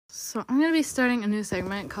So I'm going to be starting a new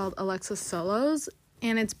segment called Alexa Solos,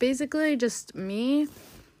 and it's basically just me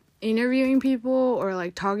interviewing people or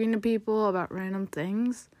like talking to people about random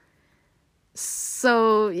things.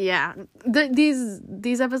 So yeah,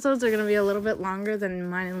 these episodes are going to be a little bit longer than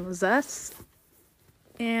mine and Lizette's,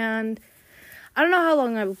 and I don't know how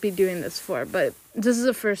long I'll be doing this for, but this is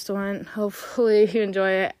the first one. Hopefully you enjoy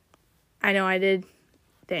it. I know I did.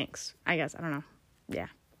 Thanks, I guess. I don't know. Yeah.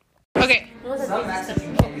 Okay. Some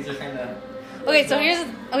Mexican candies are kind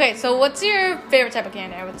of... So what's your favorite type of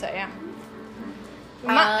candy, I would say, yeah?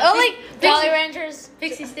 Jolly Ranchers,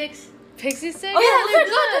 Pixie Sticks. Pixie Sticks? Oh,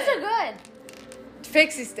 yeah, those are good.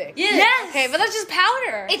 Pixie Sticks. Yes. Okay, but that's just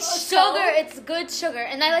powder. It's sugar. It's good sugar,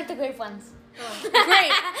 and I like the grape ones. Grape.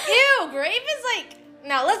 Ew, grape is like...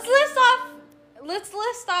 Now, let's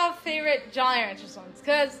list off favorite Jolly Ranchers ones,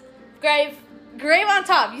 because grape on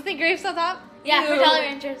top. You think grape's on top? Yeah, Ew. for Jolly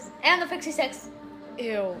Ranchers. And the Pixie Sticks.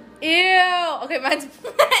 Ew. Okay, mine's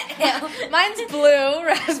blue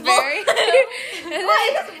raspberry.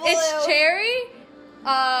 It's cherry,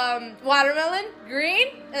 watermelon, green,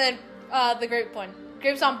 and then the grape one.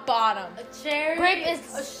 Grape's on bottom. A cherry. Grape is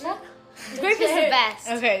the best.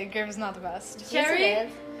 Okay, grape is not the best. Cherry,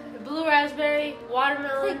 blue raspberry,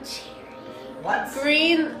 watermelon, What?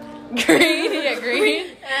 green, Yeah, green.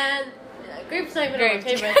 and grape's not even Grape.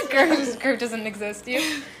 on my favorites. Grape doesn't exist, you.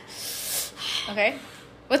 Okay.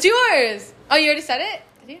 What's yours? Oh, you already said it?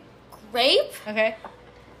 Did you? Grape, Okay.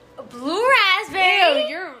 blue raspberry, Ew,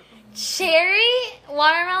 you're cherry,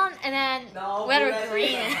 watermelon, and then No, we had blue a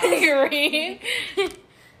raspberry. green. green.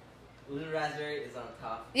 Blue raspberry is on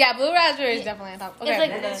top. Yeah, blue raspberry is definitely on top. Okay. It's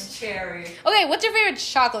like- Then it's cherry. Okay, what's your favorite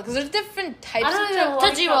chocolate? Because there's different types I of don't chocolate. even like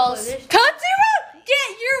Tootsie chocolate. Rolls. There's- Tootsie Roll?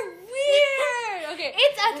 Yeah, you're weird. Okay.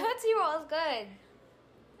 It's a Tootsie Roll. It's good.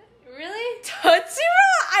 Really? Tootsie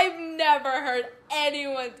Roll? I've never heard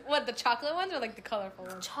anyone... What, the chocolate ones or like the colorful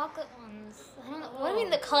ones? Chocolate ones. I don't know. What do you mean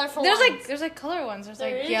the colorful There's ones? like color ones. There's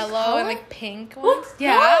There like is yellow color? and like pink ones.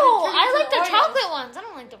 Yeah. No, I Turn like the into chocolate ones. I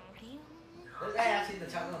don't like the green ones. Actually, the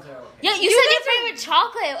chocolate ones are okay. Yeah, you said your favorite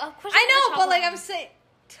chocolate. Of course. I know, the but like chocolate I'm saying...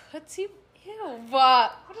 Tootsie... Ew,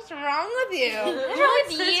 what is wrong with you? What's wrong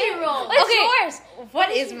with Tootsie you? Roll. What's Okay. yours? What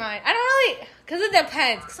is mine? I don't really... Because it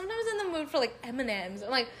depends. 'Cause sometimes I'm in the mood for like M&M's. And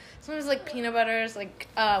like... Sometimes like peanut butters, like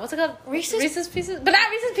what's it called? Reese's Pieces, but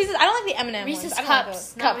not Reese's Pieces. I don't like the M&M Reese's ones. I don't like cups,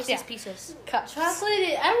 those. not Cups, Reese's yeah. Pieces. Cups. Chocolate,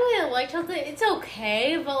 I don't really like chocolate. It's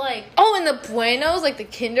okay, but like... Oh, and the Buenos, like the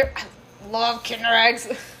Kinder. I love Kinder eggs.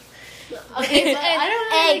 Okay, but I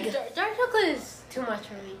don't egg. really... Dark chocolate is too much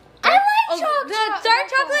for me. I like Oh, the dark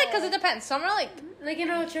chocolate, because it depends. Some are like... Like, you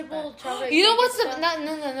know, triple chocolate. You know cake what's the and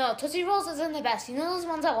stuff. no Tootsie Rolls isn't the best. You know those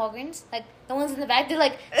ones at Walgreens, like the ones in the back. They're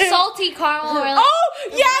like salty caramel. Or like, Oh,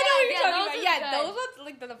 yeah, I know what you're Yeah, talking those about. are Yeah, good. those ones,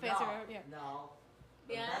 like the fancy one. Yeah. No.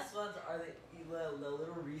 The Yeah. best ones are the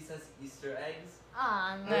little Reese's Easter eggs.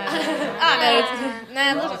 Aw, no.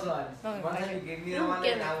 Nah, Those ones. okay. One time you gave me the one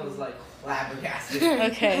Get and it. I was like flabbergasted.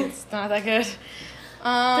 Okay, it's not that good.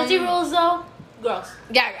 Tootsie Rolls, though, gross.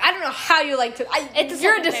 Yeah, I don't know how you like to. It's a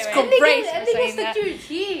You're a second favorite. disgrace I for think saying it's that. like your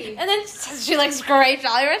teeth. And then she likes grape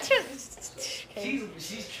Jolly Ranchers. Okay.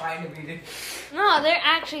 She's trying to be the... No, they're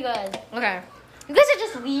actually good. Okay. You guys are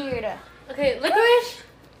just weird. Okay, licorice?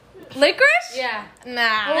 Licorice? Yeah.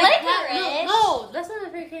 Nah. Licorice? No, that's not my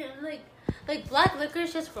favorite candy. Like black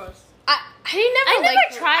licorice is gross. I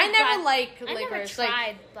never liked I never licorice.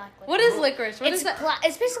 tried black licorice. What is licorice? What it's is that?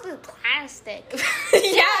 it's basically plastic. Yeah,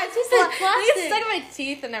 it's just like plastic. It's stuck in my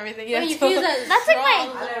teeth and everything. When Yeah, you so- feel that That's like my-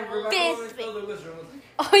 strong- I never remember This when we filled it with rooms.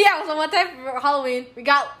 Oh yeah, so one time for Halloween we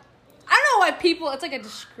got. I don't know why people. It's like a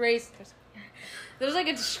disgrace. There's like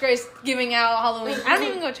a disgrace giving out Halloween. I don't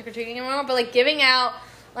even go trick or treating anymore, but like giving out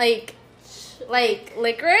like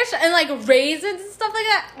licorice and like raisins and stuff like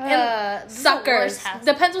that. And this is the suckers. worst house.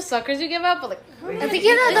 Depends what suckers you give out, but like. I think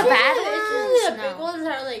you know the bad It's ones. usually the big No. ones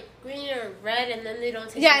are like green or red, and then they don't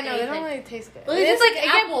taste. Yeah, I like know they anything. don't really taste good. Well, they It's taste like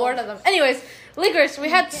like I get apple. bored of them. Anyways, licorice. We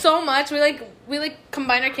had so much. We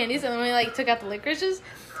combined our candies and then we like took out the licorices.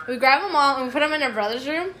 We grabbed them all and we put them in our brother's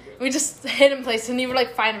room. We just hid in place and you would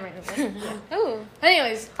like find them randomly. Ooh,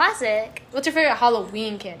 Anyways, classic. what's your favorite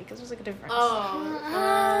Halloween candy? Because there's like a difference.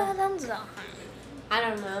 Oh, Those don't. I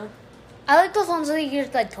don't know. I like those ones that you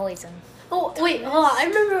use like toys in. Oh wait, hold on. I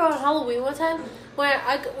remember on Halloween one time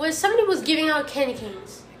when somebody was giving out candy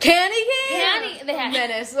canes. Candy cane? Candy. They had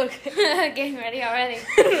Menace. Okay. getting ready already.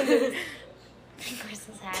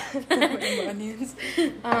 Christmas hat. Onions.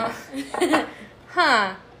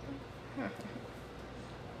 Huh.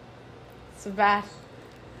 It's bad.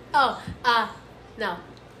 Oh, no.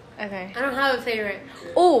 Okay. I don't have a favorite.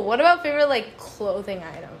 Oh, what about favorite like clothing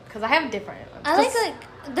item? Because I have different ones. I like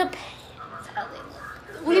the pants. How they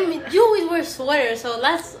look. What do you mean? You always wear sweaters, so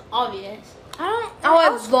that's obvious. I don't. Oh, I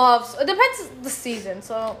love. It depends the season.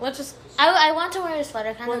 So let's just. I want to wear a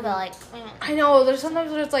sweater, kind of, but like. I know there's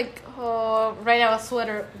sometimes where it's like, right now a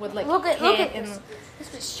sweater with like Look at in this.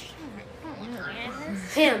 This was short.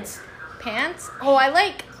 Pants. pants. Oh, I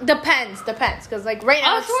like depends because like right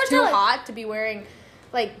now Oh, it's shorts too are, like- hot to be wearing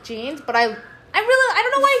like jeans. But I don't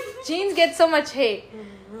know why jeans get so much hate.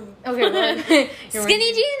 Okay, well, you're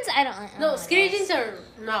Skinny jeans? I don't. No, skinny jeans are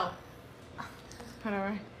no.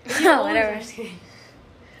 whatever. No, whatever.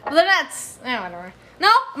 But then that's whatever.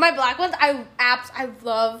 No, my black ones. I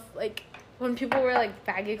love like when people wear like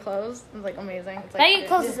baggy clothes. It's like amazing. It's, like, Baggy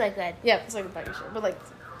clothes is like good. Yeah, it's like a baggy shirt, but like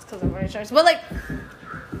it's because I'm wearing shorts. But like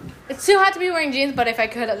it's too hot to be wearing jeans. But if I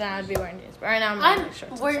could, then I'd be wearing jeans. But right now I'm wearing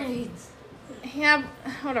shorts. Wearing jeans. Yeah,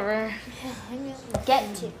 whatever.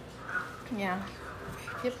 Get to. Yeah.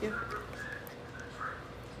 Yep.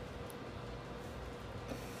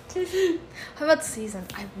 How about season?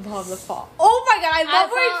 I love the fall. Oh my god, I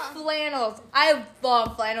love wearing flannels. I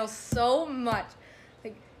love flannels so much.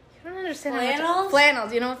 Like you don't understand how Flannels? much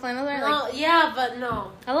flannels. You know what flannels are? No, Like yeah, but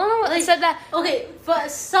no. I don't know what they said that. Okay,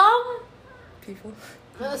 but some people.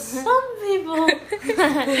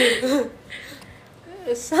 people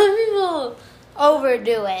some people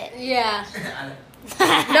Overdo it. yeah.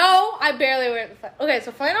 No, I barely wear. Okay,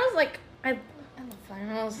 so flannels like I love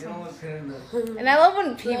flannels. You know what's good in the... And I love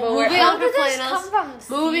when people wear. Moving Where on did from this flannels. come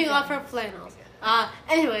from? Moving Season? off from flannels.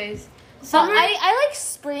 Anyways, So summer. I like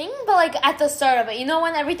spring, but like at the start of it. You know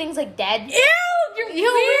when everything's like dead? Ew,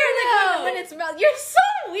 you're weird. Like, when it smells, you're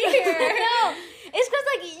so weird. No, it's because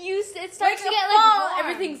like it starts Like to the get fall, like warm.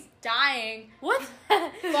 everything's dying. What?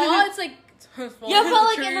 Fall, it's like. Yeah, but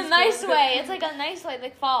like in a nice way. It's like a nice way,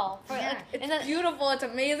 like fall. For, Yeah, like, it's in the, beautiful. It's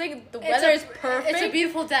amazing. The It's weather a- is perfect. It's a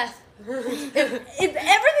beautiful death.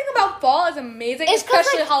 Everything about fall is amazing, it's 'cause,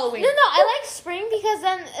 especially like, Halloween. No, I like spring because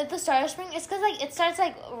then at the start of spring, it's because like it starts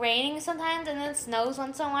like raining sometimes and then it snows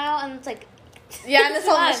once in a while and it's like Yeah, and it's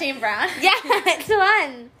all fun. machine brown. Yeah, it's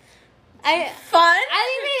fun. Fun.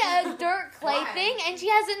 I made a dirt clay Why? thing and she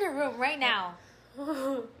has it in her room right now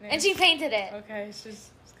and she painted it. Okay, it's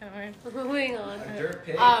kind of weird. Moving on. A dirt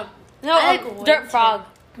pig? No, I a like dirt winter. frog.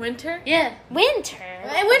 Winter. Yeah. Winter.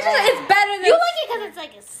 Which is it's better than You like it because it's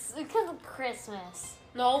like because of Christmas.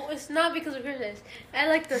 No, it's not because of Christmas. I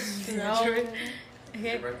like the snow. Your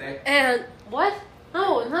Okay. birthday? And what?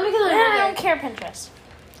 No, it's not because of I don't birthday. care Pinterest.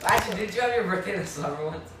 Actually, did you have your birthday in the summer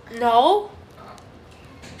once? No.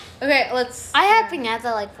 Okay, let's. I had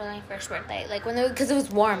piñata like for my first birthday, like when because it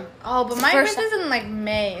was warm. Oh, but my First- birthday's in like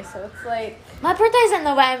May, so it's like. My birthday's in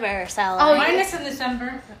November, so Oh, like, yeah. Mine is in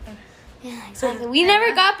December. yeah, exactly. We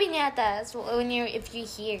never got piñatas when if you're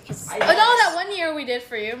here, cause I- Oh no, that one year we did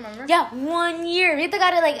for you, remember? yeah, 1 year. Rita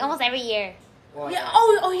got it like almost every year. Well, Yeah.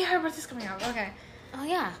 Oh yeah, her birthday's coming up. Okay. Oh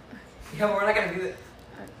yeah. Yeah, we're not gonna do that.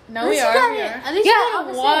 No, we are. We are. At least Yeah, you got it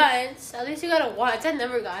obviously. once. At least you got it once. I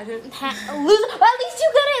never got it. Well, at least you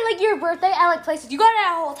got it like your birthday at like places. You got it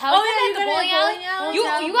at a hotel. Oh, You yeah, got it you at got the it bowling at alley. bowling alley, You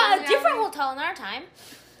hotel, got a bowling different alley. hotel in our time.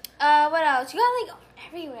 What else? You got it like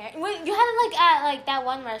everywhere. Wait, you had it like at like that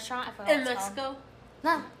one restaurant. I forgot In what it's called. Mexico.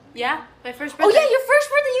 No. Yeah, my first Oh birthday. yeah, your first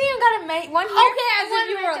birthday. You even got it May 1 year. Okay, as if One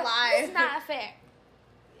you were May- alive. It's not fair.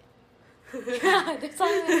 That's not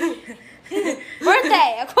even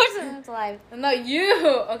birthday. Of course it's alive. No, you.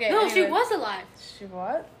 Okay. No, she anyway. was alive. She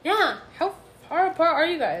what? Yeah, How far apart are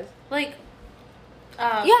you guys? like.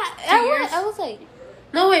 Yeah, 2 years. I was like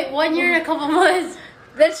No, wait, 1 year and a couple months.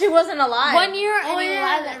 Then she wasn't alive. 1 year and Oh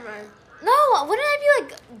yeah, 11. never mind. No, wouldn't I be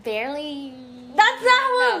like barely? That's not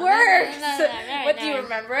how No, it works. no, What do you no.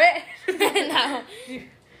 remember it?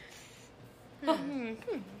 No.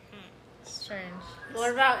 Strange.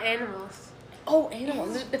 What about animals? Oh,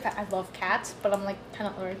 animals. I love cats, but I'm like kind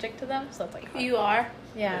of allergic to them, so it's like. You are.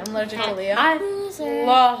 Yeah, I'm allergic to Leo. I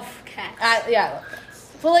love cats. Yeah, I love cats.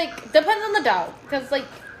 But like, depends on the dog, because like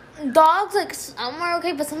Dogs, like some are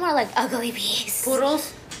okay, but some are like ugly beasts.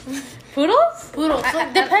 Poodles. poodles. Poodles.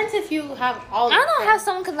 Like, depends if you have all. I don't know the how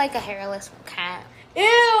someone could like a hairless cat. Ew,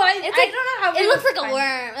 I It's I like, don't know how. it we looks would like a find-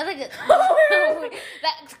 worm. It's like Worm.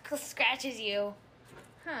 that scratches you.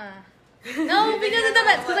 Huh. No, because it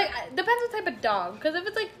depends. Cause like depends what type of dog. Because if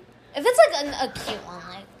it's like If it's like a cute one,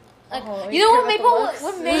 like Oh, you you know care when about the Maple looks?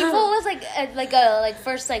 when Maple was like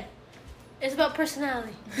first like It's about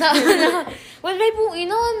personality. no when Maple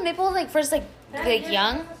when Maple was like first like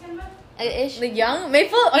young ish. the young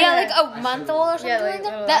Maple. Oh, yeah, like a month old or something Yeah, like, like,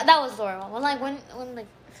 that. little- That was adorable. When like when like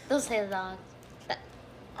those say the dogs.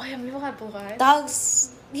 Oh yeah, Maple had blue eyes.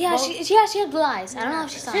 Dogs Yeah, she had blue eyes. I don't know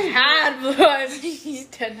if she saw it. Had blood. She's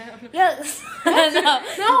 10 now. Yes. No.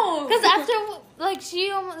 No. Because after, like,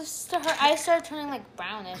 she almost, her eyes started turning, like,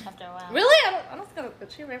 brownish after a while. Really? I don't think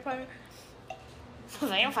that's she vampire.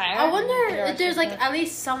 Vampire. I wonder if there's like at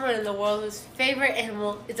least someone in the world whose favorite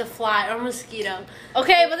animal is a fly or a mosquito.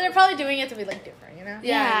 Okay, but they're probably doing it to be like different, you know?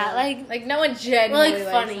 Yeah, I know. like Like no one genuinely Like,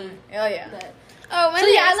 likes funny. them. Oh yeah. But oh, So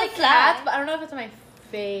yeah, I like cats, but I don't know if it's my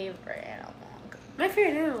favorite animal. my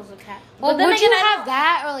favorite animal is a cat. Well, But then would again, you I have don't-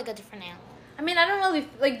 that or like a different animal? I mean, I don't really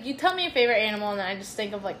like. You tell me your favorite animal, and then I just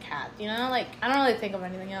think of like cat. You know, like I don't really think of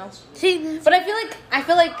anything else. See, But I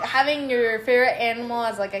feel like having your favorite animal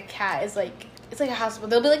as like a cat is like it's like a house.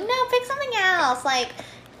 But they'll be like, no, pick something else. Like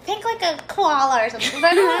pick like a koala or something.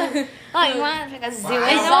 But I don't know. oh, you want to pick a zoo Wow.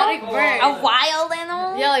 animal? Exotic bird. A wild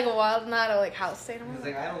animal? Yeah, like a wild, not a like house animal. He's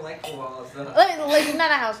like, I don't like koalas though. Like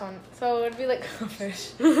not a house one. So it'd be like a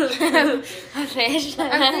fish. A fish.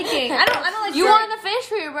 I'm thinking. I don't like. You want a fish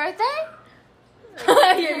for your birthday?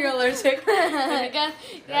 Yeah, you're allergic. you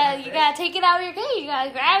gotta take it out of your cage. You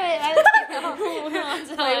gotta grab it.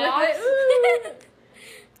 Play with it. Ooh.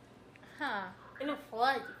 Huh. In a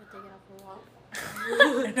flood, you could take it off the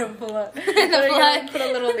wall. In a blood. In a blood. Put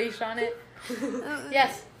a little leash on it.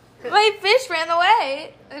 Yes. My fish ran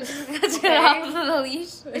away. I just got it off of the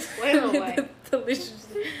leash. Swam away. The leash.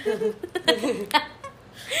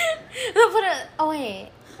 Put it. Oh wait.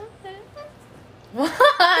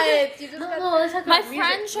 What? You just No, got let's talk My about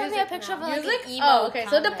friend showed me a music picture of now. like music? an emo. Oh, okay.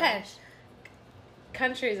 So it comic. depends.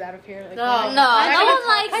 Countries out of here. Like, No. like- No, I no know one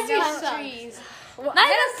likes country countries. Well, Not I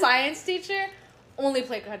had a science teacher only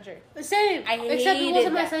play country. Same. I Except it hated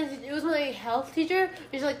wasn't my that. science teacher. It was my health teacher.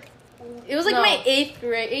 He's like, It was like No. my 8th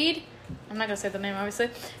grade. I'm not gonna say the name, obviously.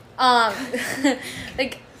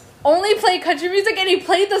 Like only play country music, and he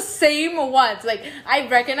played the same ones. Like I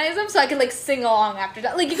recognize them, so I could like sing along after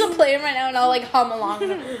that. Like you can play them right now, and I'll like hum along.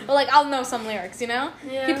 But like I'll know some lyrics, you know.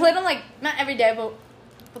 Yeah. He played them like not every day, but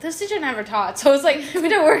this teacher never taught. So it was like we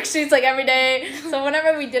did worksheets like every day. So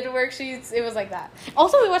whenever we did worksheets, it was like that.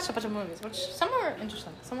 Also, we watched a bunch of movies, which some were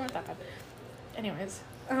interesting, some weren't that bad. Anyways.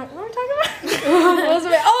 What were we talking about? What was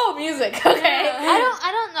it? Oh, music. Okay.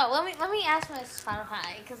 I don't know. Let me ask my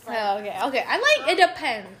Spotify because like Oh, okay. I like it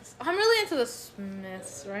depends. I'm really into the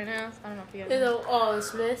Smiths right now. I don't know if you guys know. the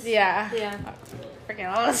Smiths. Yeah. Yeah. Freaking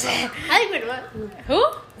awesome. I like Bruno Mars. Who?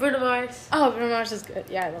 Bruno Mars. Oh, Bruno Mars is good.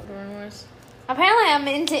 Yeah, I love Bruno Mars. apparently I'm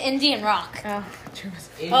into indie and rock. Oh, Drew was-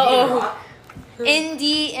 Indian Uh-oh. rock?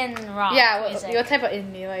 Indie and rock. Yeah, music. what type of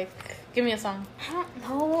indie? Like, give me a song. I don't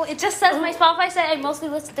know. It just says my Spotify said I mostly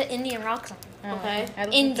listen to indie and rock songs. Oh, Okay. I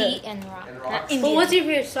listen to- Indie and rock. And Not rock. indie. But what's your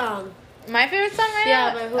favorite song? My favorite song right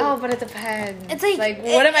Yeah, now? by who? Oh, but it depends. It's like-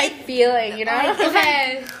 what am I feeling, you know?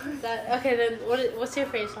 Okay. Okay, then what's your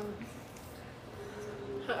favorite song?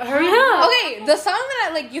 Hurry up. Okay, the song that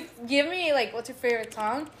I like, you give me like, what's your favorite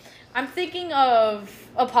song? I'm thinking of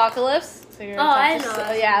Apocalypse. So you're I Apocalypse.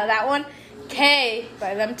 know. Yeah, that one. K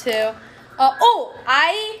by them too.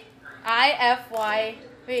 IFY.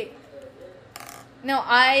 Wait. No,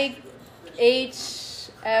 IHF.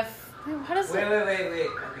 What is Wait, it? wait. Okay,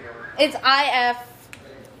 It's IF.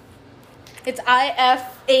 It's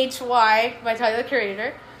IFHY by Tyler the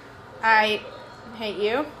Creator. I hate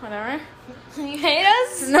you. Whatever. You hate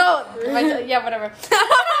us? No, yeah, whatever.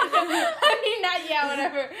 I mean, not yeah,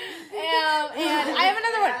 whatever. And I have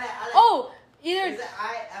another one. Oh, either Is it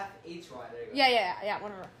IFHY? There you go. yeah,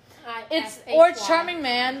 whatever. It's or Charming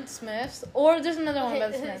Man Smiths, or there's another one by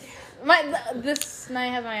the Smiths. This night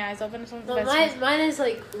has my eyes open or something. No, by the Smiths. mine is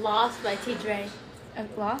like Lost by T. Dre.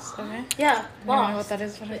 Lost. Okay. Yeah, I don't know what Lost. that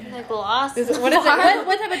is. What Like lost. is it? What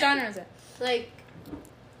type of genre is it? Like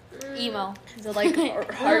Emo. Is it like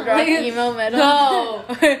hard rock, emo, metal? No.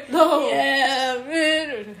 No.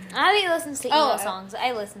 Yeah. I think listens to emo Oh, songs.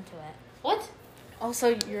 I listen to it. What?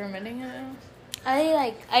 Also, you're admitting it.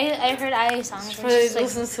 I heard IA songs. For It's just,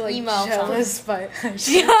 listens to like emo songs. Jealous by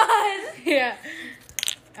yeah.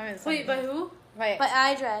 I mean, Wait, by who? by But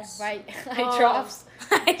I dress. by Oh. drops.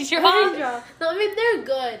 I Indra. No, I mean they're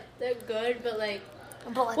good. They're good, but like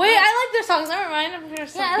But like, Wait, I like their songs. Never mind. I'm gonna Yeah, I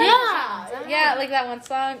sing. like songs. Yeah, like that one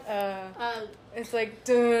song. It's like,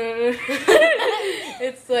 duh.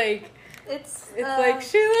 it's like It's like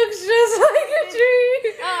she looks just like a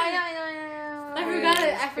tree. Oh, I know.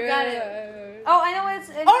 I forgot it. Oh, I know what it's.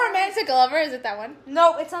 Oh, Romantic Lover. Is it that one?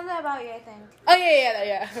 No, it's something about you. I think. Oh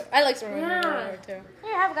yeah. I like some Romantic Yeah. Lover too.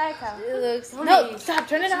 Here, have Geico. It looks. Funny. No, stop.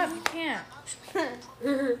 Turn it off. You can't.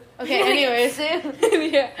 Okay. Anyways.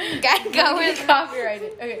 yeah. Geico We're is.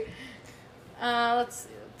 copyrighted. Okay. Let's see.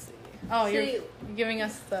 Oh, See, you're giving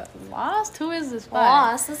us the Lost? Who is this by?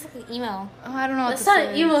 Lost. This is like an email. Oh, I don't know what that's this not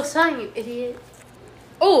is. emo song, you idiot.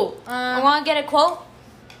 Oh, I want to get a quote.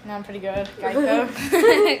 no, I'm pretty good.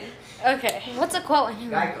 Geico. Okay. What's a quote?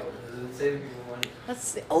 Anyway? Geico. Doesn't save people money. Let's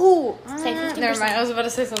see. Oh, Say 50%. never mind. I was about to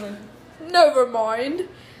say something. Never mind.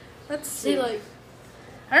 Let's see. See, like,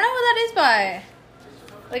 I don't know what that is by.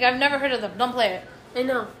 Like, I've never heard of them. Don't play it. I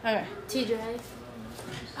know. Okay. TJ.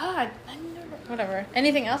 Ah, I never. Whatever.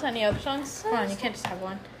 Anything else? Any other songs? Come on, you can't just have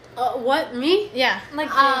one. What, me? Yeah. Like,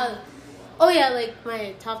 Oh yeah, like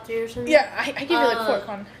my top 3 or something. Yeah, I give you like 4. Come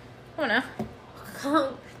on. Come on now.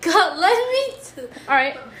 God, let me. All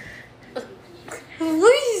right.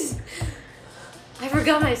 Please. I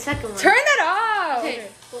forgot my second one. Turn that off. Okay.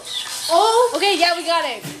 Oh. Okay, yeah, we got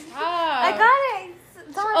it. Ah. I got it.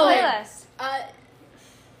 It's on Oh, my wait. playlist.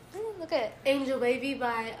 Look at it. Angel Baby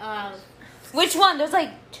by Which one? There's like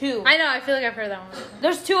 2. I know. I feel like I've heard that one.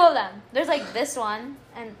 There's 2 of them. There's like this one,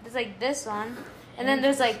 and there's like this one, and then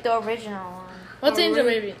there's like the original one. What's Angel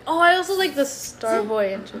Baby? Oh, I also like the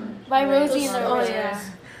Starboy Angel. By Rosie and the Oh, Originals.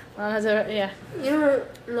 Yeah. You don't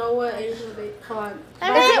know what Angel Baby? Come on.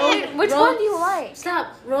 Which one do you like? Stop.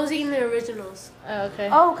 Rosie and the Originals. Oh, okay.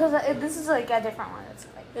 Oh, because this is like a different one. It's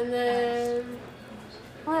like, And then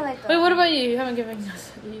oh, I like that. Wait, what about you? You haven't given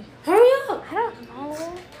us. hurry up. I don't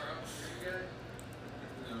know.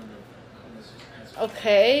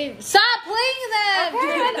 Okay. Stop playing them.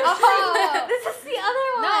 Okay. Oh. This is the other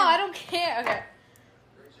one. No, I don't care. Okay.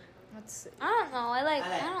 Let's see. I don't know. I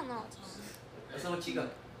don't know what song. What's up with Chico?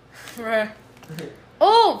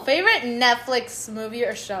 Oh, favorite Netflix movie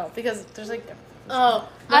or show? Because there's like. Oh,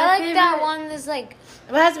 I like that one. Is like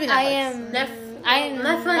It has to be Netflix. I am. I am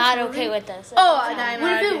Netflix not movie? okay with this. Oh, It's no, not. I'm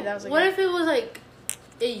What already. if That was it? like What if it was like?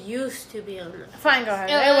 It used to be on Netflix. Fine, go ahead.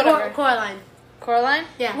 Yeah, Hey, whatever. Coraline. Coraline?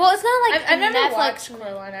 Yeah. Well, it's not like I've never Netflix. watched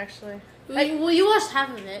Coraline actually. Well, you watched half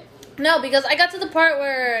of it. No, because I got to the part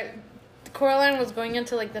where Coraline was going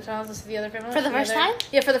into like the tunnels to see the other family. For the first time?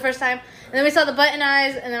 Yeah, for the first time. And then we saw the button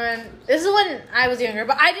eyes, and then this is when I was younger,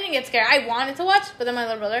 but I didn't get scared. I wanted to watch, but then my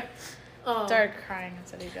little brother Oh. started crying and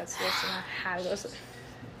said he got scared, so I had to go.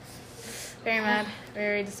 Very mad,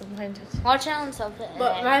 very disappointed. Watch it on something.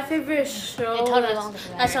 But my favorite show It totally belongs to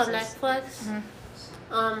that's on Netflix. Netflix.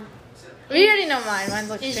 Mhm. We already know mine. Mine's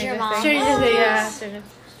like Is Stranger your mom? Things. Stranger Things. Yeah, Stranger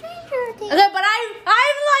Things. Stranger Things. Okay, but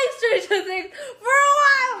I've liked Stranger Things for a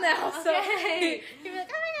while now, so Okay. you'd be like,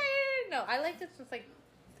 oh my god, you didn't know. I liked it since like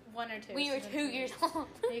 1 or 2. We were 2 years old.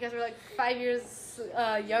 You guys were like 5 years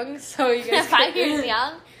young, so you guys 5 years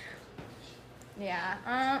young. Yeah.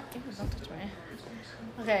 Don't touch me.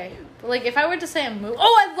 Okay, but like if I were to say a movie,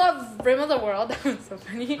 oh, I love Rim of the World. That was so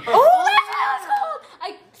funny. Oh, that's what it was called.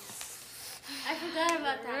 I forgot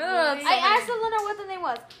about that. Yeah, movie. it's I asked Elena what the name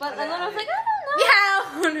was, but Elena was like,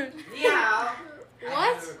 I don't know. Yeah. Yeah.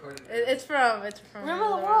 What? It's from. Remember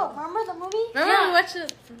the world? Remember the movie? Remember Yeah. we watched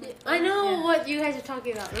it? I know Yeah. what you guys are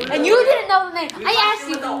talking about. And you didn't know the name. We I watched asked it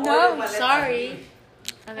you. with the No. oil Sorry.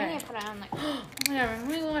 I Okay. need to put it on like. Oh my god,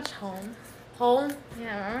 remember we watched Home? Home.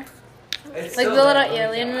 Yeah, remember? It's Like so the little good.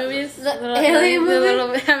 alien movies. The Little alien the movie?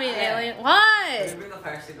 little, I mean, Yeah. alien. Can Why? you bring the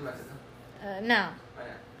fire stick to Mexico? No, Why not?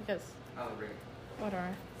 because I'll bring it.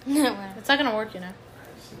 whatever. No. It's not gonna work, you know.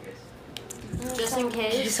 Just in case. Just in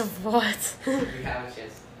case. Of what? We have a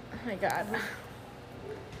chance. Oh my god.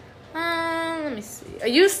 Let me see.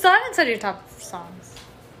 You haven't said your top songs.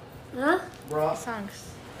 Huh? Bro. Songs.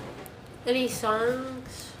 Any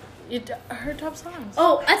songs? Her top songs.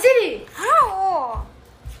 Oh, I did it. How?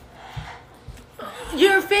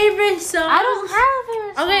 Your favorite song? I don't have a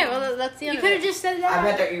favorite song. Okay, well that's the end. You of could have it. just said I that.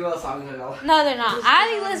 bet they're emo songs are though. No, they're not.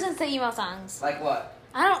 Addie listens to emo songs. Like what?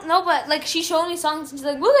 I don't know, but like she showed me songs and she's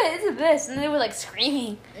like, look at this, and they were like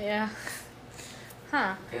screaming. Yeah.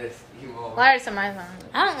 Huh. It's emo. Well, I already said my song.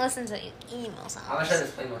 I don't listen to emo I'm gonna songs. try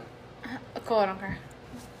this plain one. Cool, I don't care.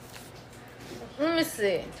 Let me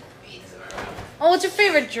see. Oh, what's your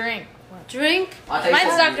favorite drink? Drink. I'll tell you Mine's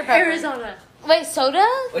something. Dr. Pepper. Arizona. Wait, soda?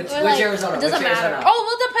 Which Or, which Arizona? It doesn't Which matter. Arizona? Oh,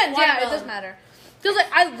 well, it depends. Yeah, it Watermelon. does matter. Because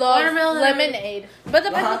like I love Watermelon. lemonade, but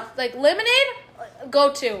depends. Uh-huh. Like lemonade,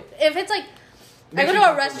 go to. If it's like I Makes go you to a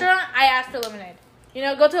comfortable. restaurant, I ask for lemonade. You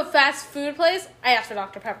know, go to a fast food place, I ask for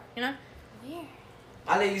Dr. Pepper. You know, Weird.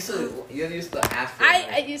 I used to ask for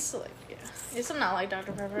I used to like I used to not like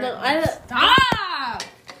Dr. Pepper. No, I. Stop.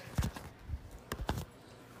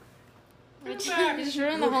 You just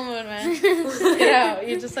ruined the whole mood, man. Yeah,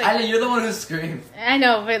 you just like. Ali, you're the one who screamed. I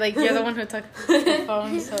know, but like you're the one who took the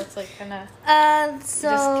phone, so it's like kind of So.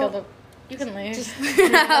 just killed it. You can leave.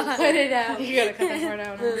 Cut it out. You gotta cut that part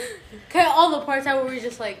out. Now. Cut all the parts out where we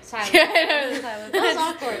just like silent. Yeah, I know. That was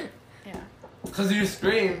awkward. Yeah. Cause you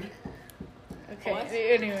screamed. Okay. What?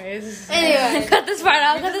 Anyways. Anyway. Cut this part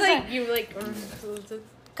out. You Cut just this like part. you like.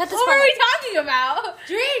 Cut this What part were we out. talking about?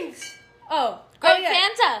 Drinks. Oh. Grape yeah.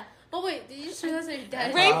 Fanta. Oh wait, did you just realize that your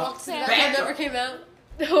dad Grape walked to the Fanta. back and never came out?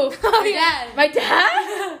 No. Oh, Your yeah. dad. My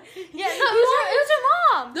dad? Yeah, no, it was your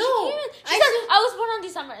mom. No, She came in. She said, I was born on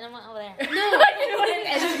December, and I went over there.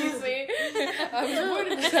 Excuse me. I was born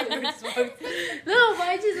in December. No, but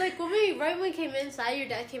I just like right when we came inside, your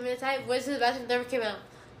dad came inside, went to the bathroom, never came out.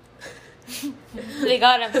 They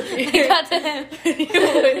got him. They got to him.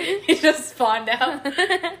 He just spawned out.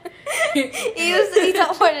 He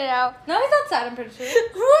teleported out. No, he's outside, I'm pretty sure.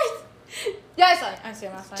 What? Yeah, I see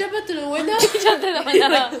him outside. Jump out through the window? He jumped in the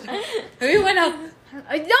window. Maybe went out. No,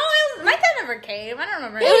 my dad never came. I don't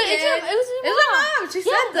remember. It was your It was my mom. She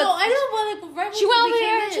said that. No, I know, but like right when She went we over came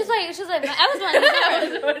there. in. She was like, I was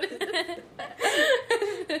one.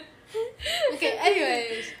 Okay,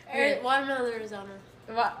 anyways, watermelon Arizona.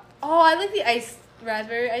 What? Oh, I like the ice,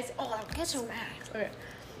 raspberry ice. Oh, that Get your- smacks. Okay.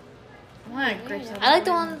 I want grapes. I like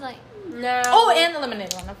the ones like. No. Oh, and the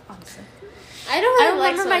lemonade one, honestly. I don't I really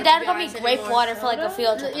like remember soda, my to dad be got me honest, grape anymore. water for like a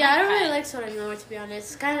field trip. Yeah, I don't really like soda anymore, to be honest.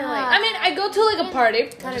 It's kind of like, I mean, I go to like a party.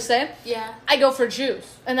 Kind of say. yeah. I go for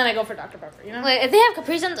juice, and then I go for Dr Pepper. You know. Wait, if they have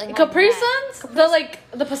Capri Suns, like Capri Suns,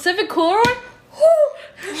 the Pacific Cooler one.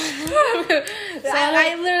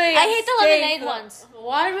 I literally. I hate the stay lemonade for- ones.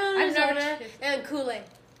 Watermelon I've never Arizona tried- and Kool-Aid.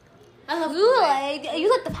 I love Ooh, Kool-Aid. you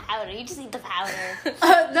like the powder. You just eat the powder.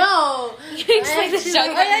 No. You just like the Actually- sugar.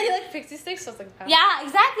 Oh yeah, you like pixie sticks? So it's like powder. Yeah,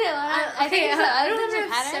 exactly. I think so. I I don't think have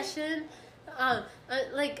it's a pattern.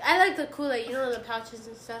 obsession. Like I like the Kool-Aid, you know, the pouches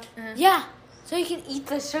and stuff. Yeah, so you can eat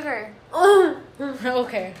the sugar. Oh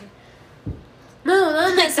Okay. no,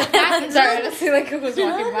 not like the packets. Sorry, I just feel like I was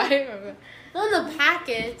walking by. Not the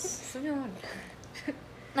packets.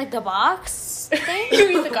 Like the box thing?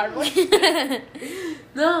 You eat the cardboard.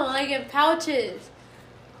 No, like in pouches.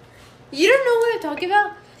 You don't know what I'm talking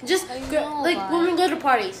about? Just I go, know, like but- when we go to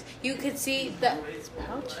parties, you can see the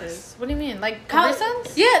Pouches. What do you mean? Like Capri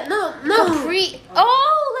Suns? Yeah, no. Capri.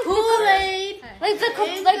 Oh, Kool-Aid. like the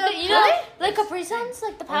And like the the you know like Capri Suns,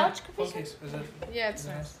 like the pouch Capri Okay, Suns. is it? Yeah, it's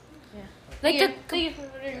nice. Like Here, the thank you for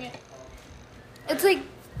ordering it. it's like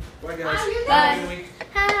Bye, guys. Bye.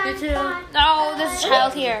 Have a good week. You too. no, there's a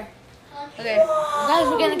child here. Okay. Guys,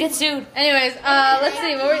 we're gonna get sued. Anyways, let's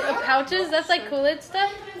see. What were pouches? That's like Kool-Aid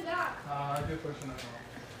stuff. Good question.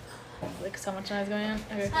 Like so much noise going on.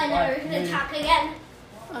 Okay. I know we're gonna talk again.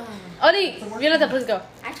 Odi, Violeta, please go.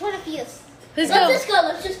 I just wanna feel. Please go. Let's just go.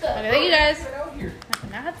 Let's just go. Okay, thank you guys. Out here.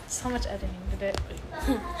 I had so much editing to do.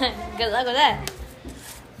 Good luck with that.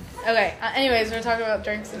 Okay. Anyways, we're talking about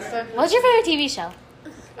drinks and stuff. What's your favorite TV show?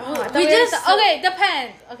 Oh, I thought We we were just- okay.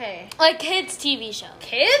 Depends. Okay. Like kids TV show.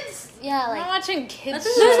 Kids? Yeah, I'm like not watching kids.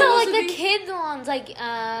 That's there's show. no like supposed to the be- kids ones. Like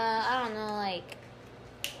I don't know, like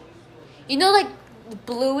you know, like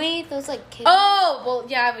Bluey. Those like kids. Oh well,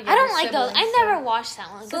 yeah. But I don't like those. I never watched that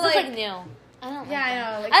one So, because it's like like- new. I don't. Yeah, like I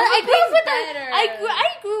that. know. Like, I grew up with better.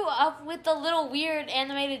 I grew up with the little weird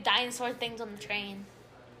animated dinosaur things on the train.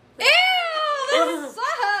 Ew, that's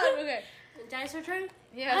sad. Okay. Dinosaur Train?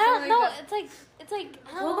 Yeah. I don't something know. like that. It's like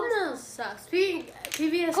I don't know. Coconut sucks. PBS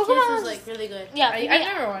Kids Cocomelon was like really good. Yeah, I've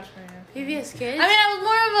never watched it. PBS Kids? I mean, I was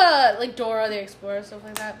more of a like Dora the Explorer stuff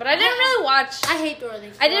like that, but I didn't really watch. I hate Dora the I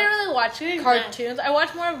Explorer. didn't really watch cartoons. I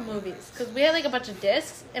watched more of movies because we had like a bunch of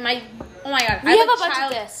discs. And oh my god, we I have like a bunch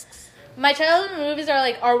child- of discs. My childhood movies are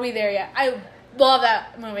like, Are We There Yet? I love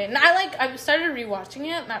that movie, and I started rewatching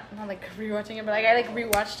it, not like rewatching it, but like I like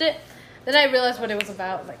rewatched it. Then I realized what it was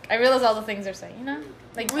about. Like I realized all the things they're saying, you know.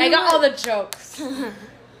 Like I got all the jokes.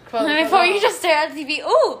 Quote, Before you just stare at the TV.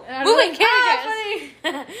 Ooh, And I'm moving like,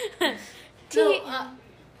 characters. No,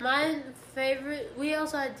 my favorite, we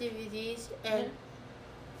also had DVDs and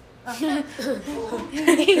Look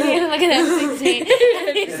at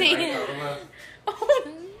that. See?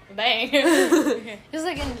 Dang. Just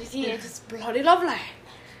like in GTA, just Bloody lovely.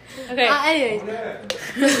 Okay. anyways,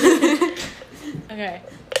 Okay.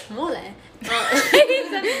 mole. He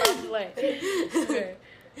said lovely. Okay.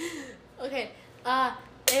 Okay,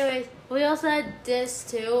 anyways, we also had this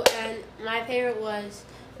too, and my favorite was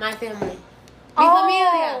My Family. Mi Oh,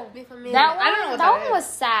 Familia. Mi Familia. that one, I don't know what that that one is. was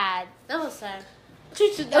sad. That was sad.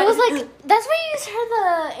 It was like that's where you heard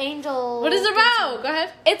the angel. What is it about? Go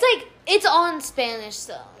ahead. It's like it's all in Spanish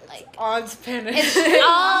though. Like On Spanish. it's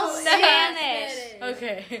all Spanish.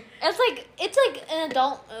 Okay. It's like an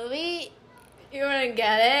adult movie. You wanna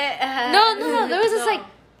get it? No. There was this like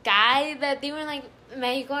guy that they were like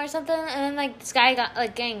Mexico or something, and then like this guy got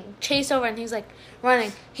like getting chased over, and he was like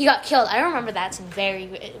running. He got killed. I remember that scene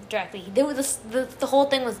very directly. There was the whole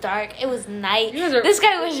thing was dark. It was night. This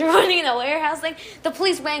guy was running in a warehouse. Like the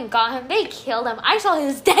police went and got him. They killed him. I saw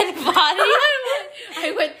his dead body.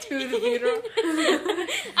 I went to the funeral.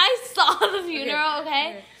 I saw the funeral.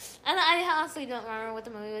 Okay. And I honestly don't remember what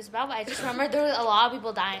the movie was about, but I just remember there was a lot of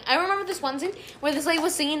people dying. I remember this one scene where this lady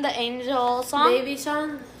was singing the Angel song. Baby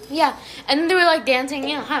song? Yeah. And then they were like dancing,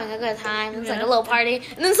 having a good time. It was like a little party.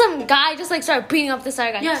 And then some guy just like started beating up this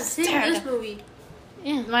other guy. Yeah, sing this movie.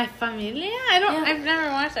 Yeah. My Familia? I've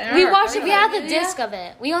never watched it. We watched it. We had the disc of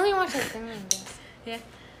it. We only watched like the disc. Yeah. It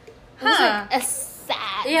was like a sad.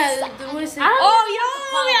 Yeah, sad. the voice. Oh, you know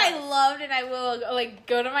what movie I loved, and I will like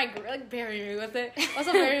go to my bury me with it.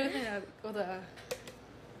 Also bury me with a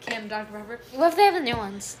can of Dr. Pepper. What if they have the new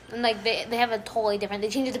ones? And like they have a totally different. They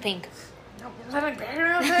changed it to pink. I like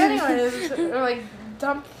bury me with it anyways. Or like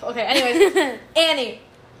dump. Okay, anyways, Annie,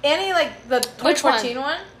 like the 2014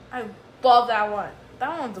 one. I love that one.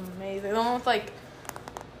 That one's amazing. The one with like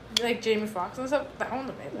Jamie Foxx and stuff. That one's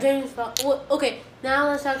amazing. Jamie Foxx. Well, okay, now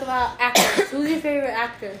let's talk about actors. Who's your favorite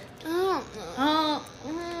actor?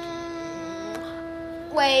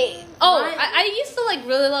 Wait. Oh, I used to like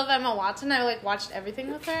really love Emma Watson. I like watced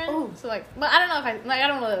everything with her. Oh. So like, but I don't know if I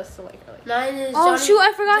don't know if I still like her. Like, Mine is Oh, shoot,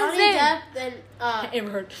 I forgot his Johnny name. Depp and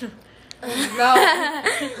Amber Heard.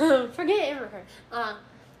 no, forget Amber Heard.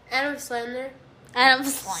 Adam Sandler. Adam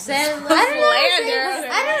Sandler.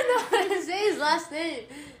 I don't know how to say his last name.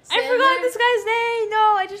 I forgot this guy's name.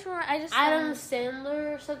 No, I just remember. Adam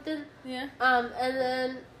Sandler or something. Yeah. And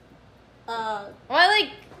then Well,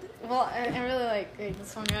 I really like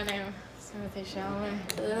this one guy named Timothée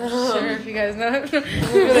Chalamet. Sure, if you guys know. Give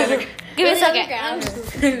me a second.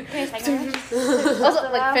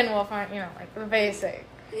 Also, like Finn Wolfhard, like the basic.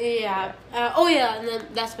 Yeah. And then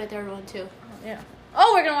that's my third one too. Yeah.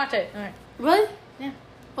 Oh, we're gonna watch it. All right. Really? Yeah.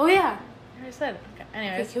 Oh yeah. I already said it. Okay.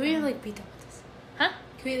 Anyways. Can we like be done with this? Huh?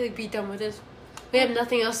 Can we like be done with this? We have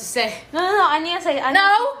nothing else to say. No. I need to say. I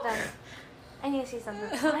need to see something.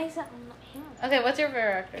 Why is that not here? Okay, what's your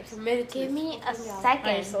favorite actress? Committed to Give this. me a Are you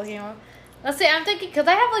second. still here? Let's see. I'm thinking because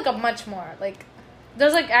I have like a much more like.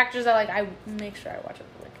 There's like actors that like I make sure I watch it.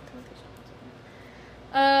 Like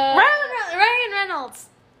Ryan Reynolds.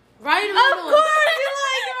 Ryan Of Reynolds. course, you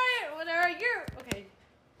like Ryan. Whatever. You're okay.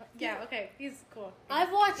 Yeah. Okay. He's cool.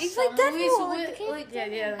 I've watched He's some like Deadpool, movies like with the kid. like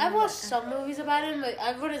Yeah. I've watched some movies about him, but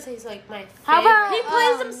I wouldn't say he's like my favorite. How about He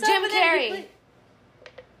plays himself. Jim and then he Carrey?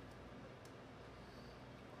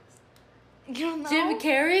 You don't know? Jim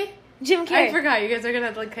Carrey? Jim Carrey. I forgot. You guys are gonna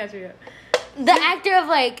have to like catch me up. The actor of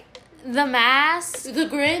like The Mask. The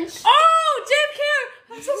Grinch? Oh, Jim Carrey.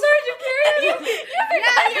 I'm so sorry, Jim Carrey.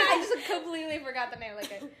 I just completely forgot the name.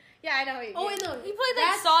 Like, yeah, I know. Oh wait, no. He played like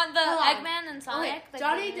That's- Sonic, the hold on. Eggman and Sonic. Okay, like,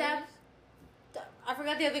 Johnny the- Depp. I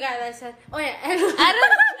forgot the other guy that I said. Oh yeah, Adam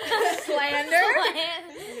Slander.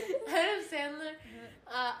 Adam Sandler.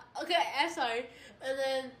 Okay, I'm sorry. And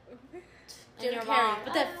then Jim your Carrey. mom.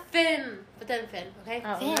 But then Finn. Okay.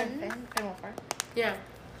 Oh, Finn. Finn Wolfhard. Yeah.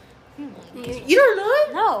 You don't know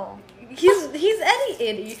him? No. He's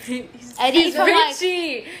Eddie. He's Eddie from, like-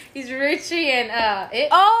 Richie. He's Richie and it.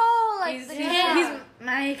 Oh, like he's, the he's, kid. he's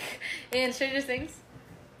Mike in Stranger Things.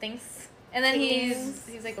 And then he's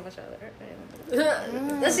like a bunch of other.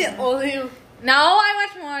 That's the only. No, I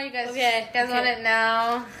watch more. You guys. Okay, You guys want okay. it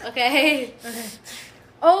now? Okay.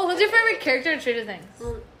 Oh, who's your favorite character in Stranger Things?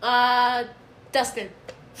 Dustin.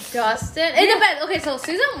 Justin. It depends. Okay, so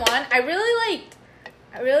season 1, I really liked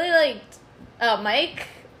Mike.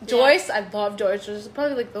 Joyce, I love Joyce. Which is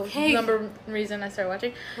probably like the number one reason I started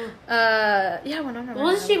watching. Winona Ryder.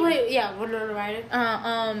 Wasn't she? Wait, yeah, Winona Ryder.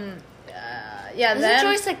 Yeah. Isn't Then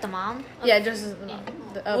Joyce like the mom? yeah, Joyce is the mom.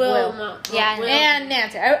 Will. Yeah, Will. And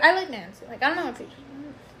Nancy. I like Nancy. Like I don't know if she's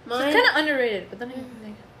Mine. kind of underrated, but then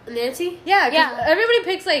like, Nancy. yeah, Yeah. everybody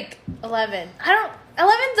picks like 11.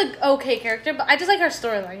 11's an okay character, but I just like her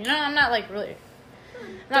storyline. I'm not like really.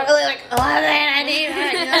 I'm not really like 11. I need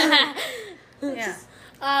her. Yeah.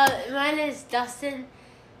 Mine is Dustin,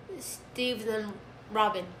 Steve, then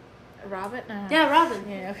Robin. Robin? No. Yeah, Robin.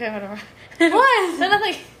 Yeah, okay, whatever. What? So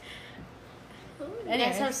nothing. Anyways.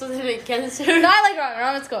 Anyways. Have something against her. No, I like Robin.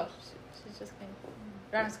 Robin's cool. She's just kidding.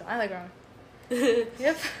 Robin's cool. I like Robin.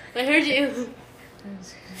 Yep. I heard you.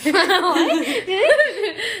 Okay, what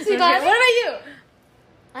about you?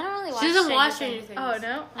 I don't really watch. She doesn't Stranger watch Things. anything. Oh,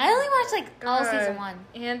 no? I only watched like all God. season 1.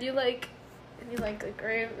 And you like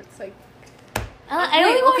Grave? It's like... I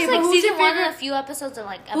only Wait, watched okay, like but who's season your 1 and favorite- a few episodes of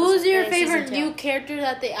like. Who's your season favorite 2. new character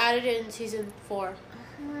that they added in season 4?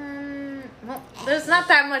 Well, there's not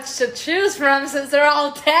that much to choose from since they're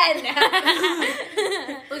all dead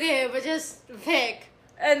now. Okay, but just pick.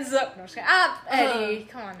 Enzo. No, I'm just kidding. Eddie.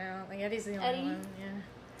 Come on now. Like, Eddie's the only Eddie? one.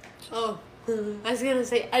 Yeah. Oh, I was gonna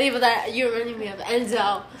say Eddie, but that you reminded me of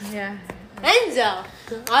Enzo. Yeah. Enzo,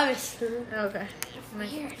 obviously. Okay.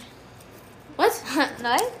 Weird. What?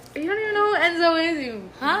 No? You don't even know who Enzo is, you.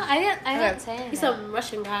 Huh? I didn't Okay. say anything. He's some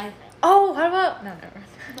Russian guy. Oh, how about. No, never.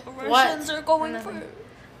 The What? Russians are going Nothing. for.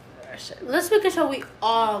 Let's pick a show we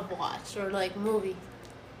all watched or like movie.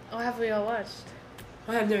 What have we all watched?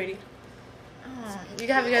 I have no idea. Oh, you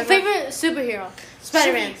guys watched- Favorite superhero?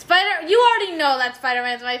 Spider-Man. Spider. You already know that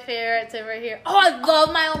Spider-Man's my favorite superhero. Oh, I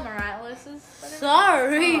love Miles Morales.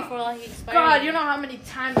 Sorry Oh. for like Spider-Man. God, you know how many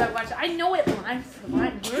times I watched it. I know it line for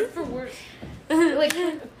line, word for word. Like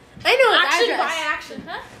I know his action address. by action,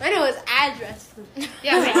 huh? I know his address.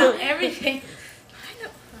 Yeah, I know everything. I know.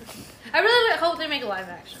 I really hope they make a live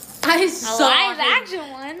action. I A saw live him. action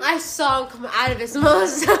one. I saw him come out of his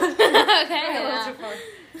mouth. Okay. I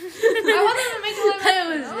yeah. want them to make a live I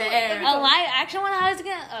action. was there. A live action one? How is it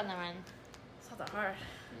gonna? Oh, never mind. It's not that hard.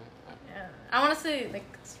 Yeah, I want to see like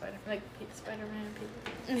Spider-Man,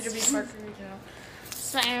 Peter B. Parker, you know.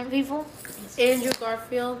 Spider-Man people. Andrew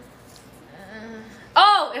Garfield.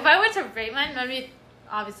 Oh, if I were to rate mine, that'd be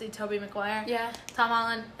obviously Tobey Maguire, Yeah. Tom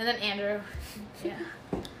Holland, and then Andrew. Yeah.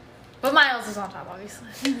 But Miles is on top, obviously.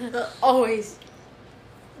 Always.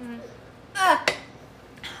 Uh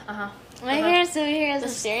huh. My favorite superhero is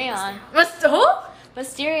Mysterion. Who?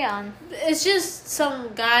 Mysterion. It's just some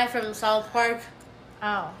guy from South Park.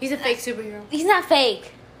 Oh. He's a fake superhero. He's not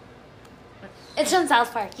fake. It's from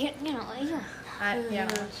South Park. You know, yeah. Yeah,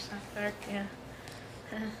 no, it's not fair. Yeah.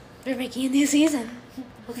 They're making a new season.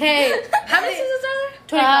 Okay. How many seasons are there?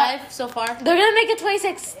 25 so far. They're gonna make it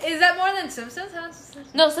 26. Is that more than Simpsons? How much is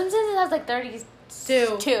Simpsons? No, Simpsons has like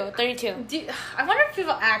 32. 32. I wonder if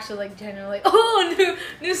people actually like genuinely like, oh,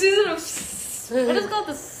 new season of what is it called?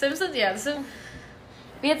 The Simpsons? Yeah, the Simpsons.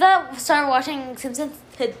 We have to start watching Simpsons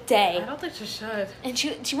I today. don't think she should. And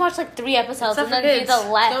she watched like 3 episodes Except and for then kids. the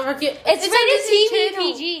left. Don't forget. It's on Disney rated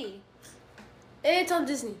Channel. TV PG. It's on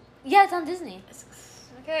Disney. Yeah, it's on Disney.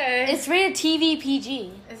 Okay. It's rated TV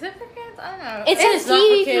PG. Is it for kids? I don't know. It's It's a not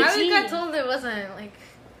TV for kids. I PG. got told it wasn't like.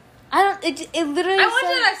 I don't. It literally. I watched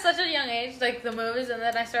said, it at such a young age, like the movies, and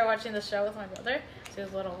then I started watching the show with my brother. So he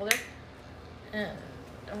was a little older. And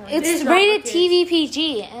It's It's not rated for kids. TV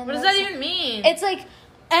PG. And what does that even mean? It's like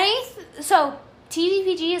so TV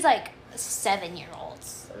PG is like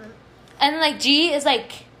 7-year-olds, and like G is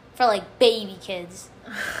like for like baby kids,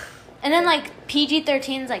 and then like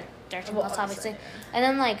PG-13 is like 13 Well, plus obviously, obviously, and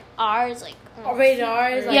then like R is like Rated R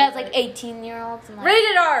is like. yeah, it's like 18-year-olds. And, like,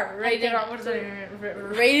 Rated R. Rated think- R. What does that even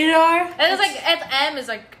mean? Rated R? And it's like at M is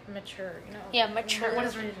like mature, you know. Yeah, mature. What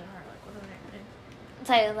is rated R? Like what does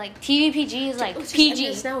that mean? It's like TV PG is like Let's just end PG.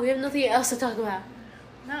 this now. We have nothing else to talk about.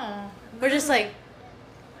 No. We're just like.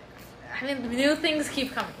 I mean, new things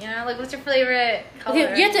keep coming. You know, like what's your favorite color?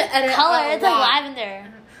 Okay, you have to edit. Color, a it's like lot. lavender.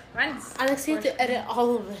 Mine's. Alex, you have to edit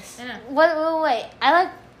all of this. Yeah. Wait. I like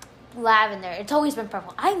lavender. It's always been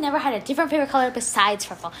purple. I never had a different favorite color besides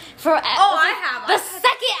purple. I have. The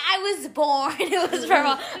second I was born, it was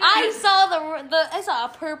purple. I saw I saw a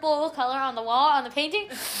purple color on the wall on the painting.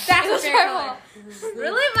 That's It was a favorite purple. color.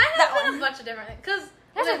 Really? Mine has been a bunch of different because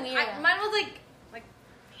That's a weird one. mine was like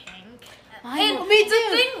pink. Mine And was- Me the too.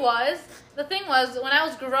 thing was when I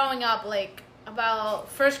was growing up, like about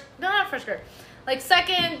not first grade, like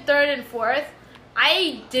second, third, and fourth.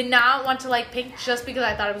 I did not want to like pink just because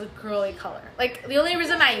I thought it was a girly color. Like the only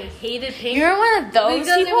reason I hated pink You're one of those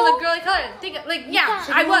because people. it was a girly color. Yeah, Yeah.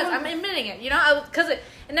 I was. I'm admitting it. You know,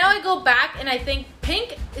 and now I go back and I think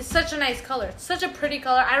pink is such a nice color. It's such a pretty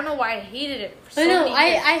color. I don't know why I hated it. For so I know. many I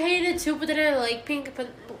years. hated it too, but then I like pink. But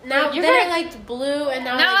now You're then I very- liked blue, and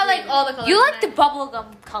now Now I like green. all the colors. You like the and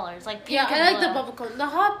bubblegum colors, like pink Yeah, and I like blue. the bubblegum. The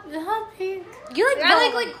hot pink. You like I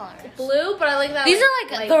like bubblegum colors. blue, but I like that. These are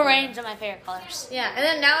like light the blue. range of my favorite colors. Yeah, and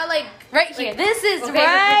then now I like Right here. This is okay.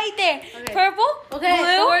 right there. Okay. Purple, Okay.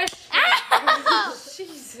 blue. Forest. Ow!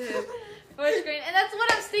 Jesus. Forest green, and that's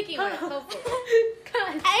what I'm sticking with. Hopefully.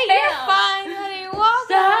 Hey, Yeah. you're fine, honey. Walk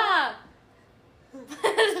Stop.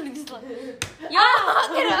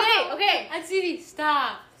 Okay. Atsiri,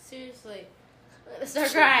 stop. Seriously.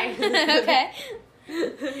 Start crying. okay.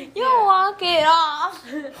 You walk it off.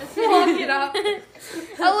 Walk it off.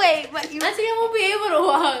 Oh wait, but you. Atsiri won't be able to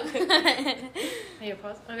walk. Hey,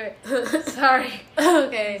 pause. Okay. Sorry.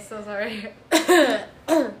 Okay. So sorry.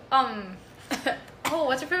 Oh,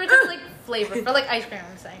 what's your favorite type of, like flavor for like ice cream.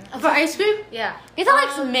 I'm saying. For ice cream? Yeah. Vita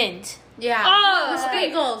likes mint. Yeah. Oh, With okay.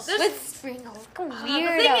 sprinkles. There's- With sprinkles.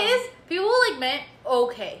 Weird. The thing is, people like mint.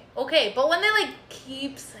 Okay, but when they like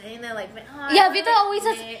keep saying they're like, mint, Yeah, I Vita like always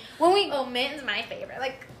says mint. when we Oh, mint's my favorite.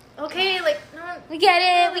 Like, okay, like no. we get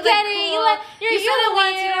it, we Like, get it. cool. You're You said it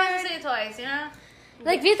once, you don't have weird. to say it twice, you know?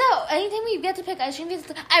 Like Vita, anytime we get to pick ice cream, Vita's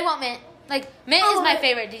like, I want mint. Like mint is my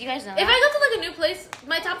favorite. Did you guys know If I that? go to like a new place,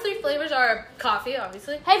 my top 3 flavors are coffee,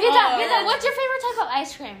 obviously. Hey Vita, Oh. Vita, what's your favorite type of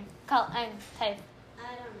ice cream? Type. I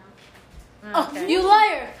don't know. Okay. You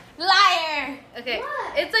liar. Liar. Okay.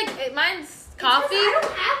 What? It's like mine's coffee. I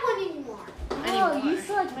don't have one anymore. Oh, you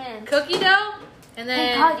still like mint. Cookie dough, and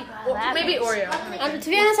then Thank God you got that. maybe Oreo. To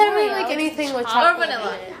be honest, I don't really like anything with Or chocolate.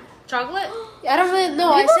 vanilla. in it. Chocolate? I don't really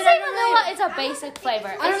know. I People said say I don't vanilla really. is a basic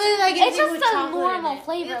flavor. I don't really like It's anything just with a chocolate normal in it.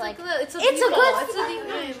 flavor. It's Like it's a it's a default. good It's a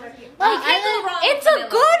default. Like I go wrong it's with a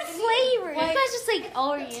vanilla. good flavor. You Like- guys just like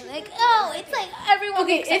Oreo, like oh, it's like everyone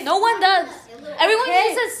Okay, makes it. if- No one does. Everyone Okay.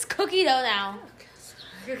 uses cookie dough now.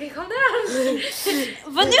 Okay, calm down.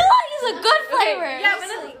 Vanilla is a good flavor. Yeah,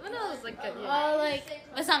 vanilla is like good. Yeah. Like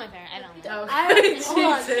It's not my favorite. I don't. Oh, hold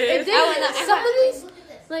on. If they, I would not- some of these,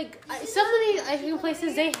 like some of these ice cream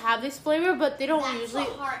places, they have this flavor, but they don't usually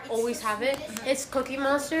always have it. It's Cookie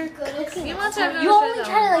Monster. You must have You only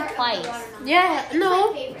try it like twice. Yeah,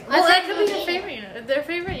 no. Well, that could be your favorite. You know, if they're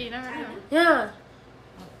favorite, you never know. Yeah.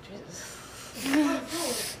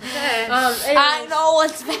 Okay. I know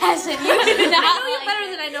what's best, and you do I know not you like better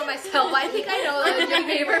than I know myself. I think I know that your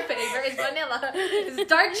favorite flavor is vanilla. It's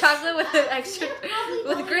dark chocolate with an extra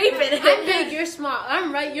with grape in it. I'm big, you're smart.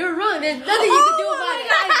 I'm right, you're wrong. There's nothing you can do about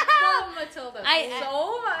it. I love Matilda I-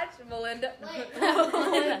 so much. Melinda.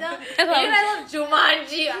 Melinda. And I love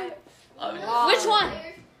Jumanji. Which one?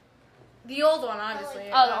 The old one, obviously.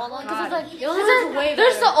 Oh, the old one. Because it's like The old one's way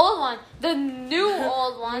there's better. the old one, the new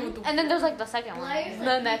old one, and then there's like the second one,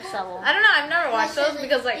 the next level. I don't know. I've never watched those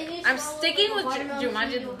because like I'm sticking with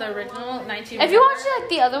Jumanji, the original 19. If you watch like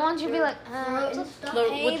the other ones, you'd be like,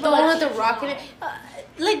 With the one with the rock in it.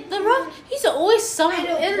 Like the rock, he's always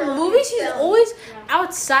in the movies. He's always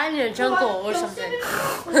outside in a jungle or something.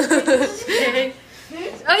 Oh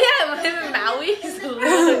yeah, him and Maui.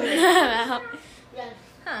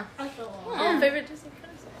 Huh. Oh, favorite Disney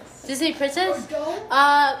princess. Disney princess?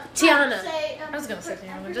 Tiana. I was gonna say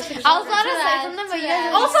Tiana, just because. I was about to say something, but you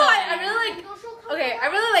guys. Also, I really like. Okay, I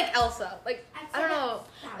really like Elsa. Like, I don't know.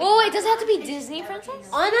 Oh wait, does it have to be Disney princess?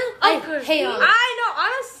 Anna? I hate Anna. I know.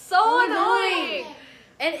 Anna's so annoying.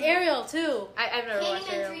 And Ariel too. I've never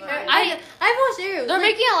watched Ariel. but I've watched Ariel. They're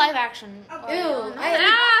making a live action. Ew.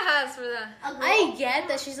 Yes, for that. I get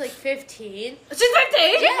that she's like 15. She's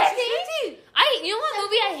 15. Yes, you know what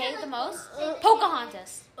movie I hate the most?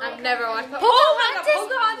 Pocahontas. I've never watched. Pocahontas? Oh my God,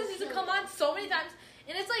 Pocahontas used to come on so many times,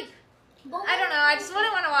 and it's like. I don't know. I just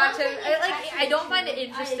wouldn't want to watch it. I don't find it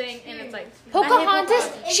interesting, and it's like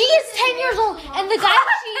Pocahontas. She is 10 years old, and the guy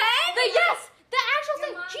the actual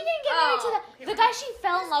thing, she didn't get married to the guy she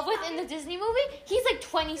fell in love with in the Disney movie. He's like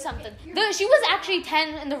 20 something. She was actually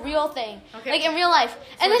 10 in the real thing, like in real life.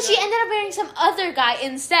 And then she ended up marrying some other guy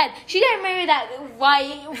instead. She didn't marry that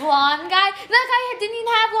white blonde guy. That guy didn't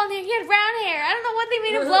even have blonde hair. He had brown hair. I don't know what they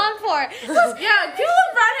made him blonde for. yeah, people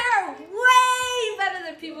with brown hair are way better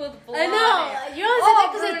than people with blonde I know. hair. You always said that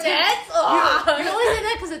because of brunettes? You always said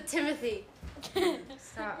that because of Timothy.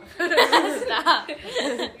 Stop. Stop.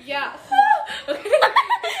 Yeah. Okay.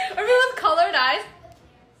 Or people with colored eyes.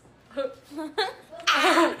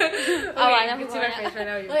 Oh, I know you can who see I my am. face right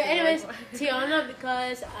now. You Okay, can see anyways, my- Tiana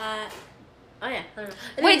because oh yeah. I don't know.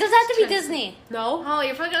 And Wait, then- does that have to be Disney? No. Oh,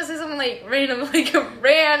 you're probably gonna say something like random, like a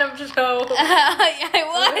random show. Yeah, I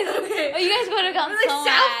was. Okay. Oh, you guys would have gotten Like so South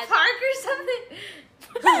mad. Park or something.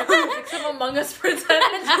 Like some Among Us princess,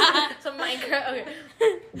 some Minecraft. Okay.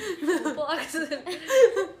 Blocks. What's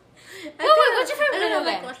your favorite video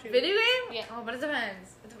game? Video game? Yeah. Oh, but it depends.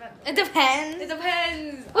 It depends. It depends. It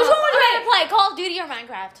depends. Which one would you rather play? Call of Duty or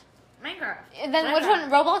Minecraft? Minecraft. And then which one?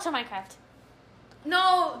 Roblox or Minecraft?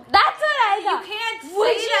 No, That's what I you thought. can't say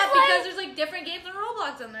Would you that play- because there's like different games on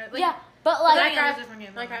Roblox in there. Like, Yeah, but like Minecraft. Different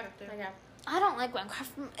games on Minecraft. I don't like Minecraft.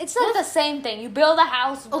 It's like the same thing. You build a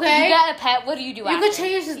house. Okay. You get a pet. What do you do You after? could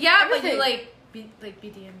change this. Yeah, but everything. you like beat the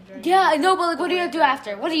end journey. Yeah, I know, but like, what do you do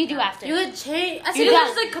after? What do you do after? You could change. I You think You can got-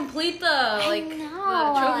 just like complete the like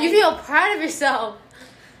know, the trophy. you feel proud of yourself.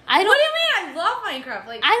 I What don't. do you mean? I love Minecraft.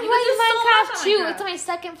 Like I you can do so like Minecraft much on too. Minecraft. It's my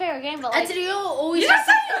second favorite game, but like, Actually, you always You have just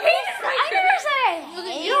to. said you hated I Minecraft. never said I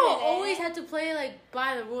hated You don't it. always have to play like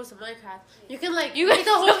by the rules of Minecraft. You can like You make can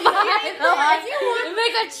the whole. If you want,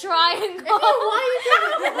 make a triangle. if you want, you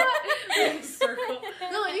can. Circle.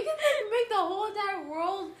 No, you can like make the whole entire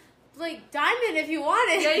world like diamond if you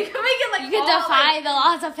wanted. Yeah, you can make it like You can all, defy like, the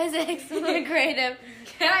laws of physics with creative.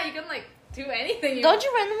 yeah, you can like do anything. You Don't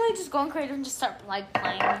you randomly just go in creative and just start like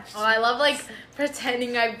playing? Oh, I love like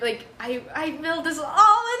pretending I built this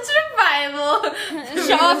all in survival.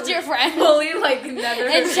 Show off to your friends. Fully like nether.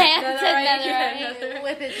 Enchanted netherite.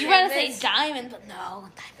 With it. You gotta say diamond, but no,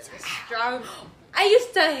 diamonds are Strong. I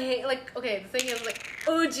used to hate like okay. The thing is like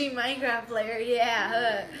OG Minecraft player,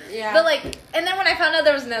 yeah. Yeah. But like, and then when I found out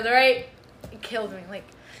there was netherite, it killed me. Like,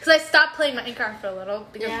 cause I stopped playing Minecraft for a little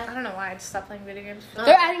because Yeah. I don't know why I just stopped playing video games.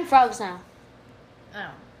 They're adding frogs now. Oh.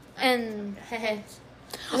 And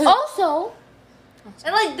also,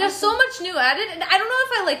 And like, there's so much new added, and I don't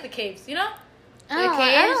know if I like the caves. You know?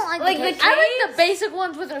 I don't like Like the the caves. I like the basic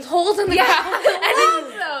ones with there's holes in the ground. I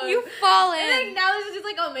love those. You fall And like in. now there's just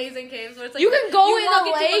like amazing caves where it's like You can go in walk the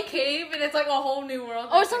into lake. a cave and it's like a whole new world.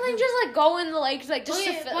 Or something just like go in the lake, like just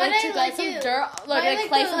Okay, to fit, but like I to like get some it. dirt, But like, I like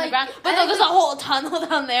clay the, from the like- ground. But I no, like there's the- a whole tunnel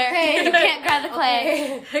down there. Hey. You can't grab the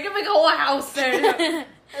clay. I can make a whole house there.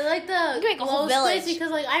 I like the You can make a whole glow village. squares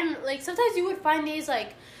because like I'm like sometimes you would find these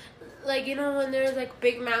like you know when there's like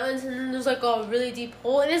big mountains and then there's like a really deep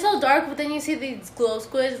hole and it's all dark but then you see these glow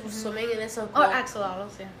squids swimming and it's so cool. Or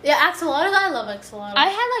axolotls, yeah. Yeah, axolotls. I love axolotls. I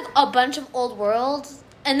had like a bunch of old worlds,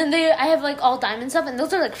 and then I have like all diamond stuff, and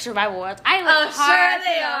those are like survival worlds. I worked Oh, hard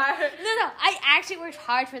sure they for those. are. No, I actually worked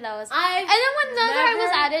hard for those. I've And then when Netherite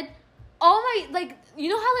was never- added, all my like, you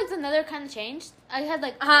know how like the Nether kind of changed. I had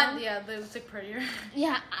like, Yeah, they look like prettier.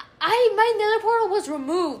 yeah, my Nether portal was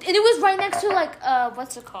removed, and it was right next to like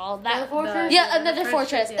what's it called? Nether fortress? Yeah, the another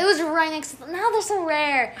fortress. yeah. It was right next to. Now they're so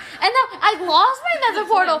rare, and now I lost my Nether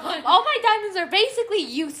portal. All my diamonds are basically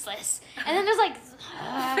useless, and then there's like.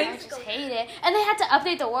 I just hate it, and they had to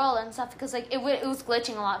update the world and stuff because like it was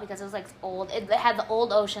glitching a lot because it was like old. It had the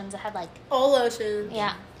old oceans. It had like all oceans.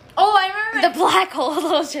 yeah, Oh, I remember. the black old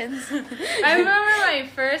oceans. I remember my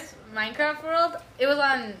first Minecraft world. It was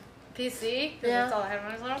on PC. Yeah. That's all I had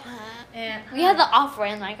when I was little. And We had the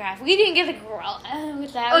off-brand Minecraft. We didn't get to grow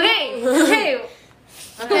with that. Okay. Okay.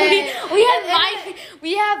 Okay.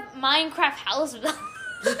 We have Minecraft house built.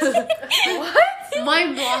 What?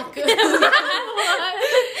 Mind block. we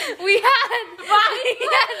had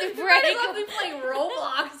break. Probably playing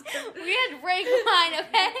Roblox. We had break mine.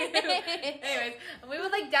 Okay. Anyways, we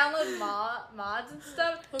would like download mods and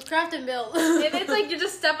stuff, Well, craft and build. and it's like you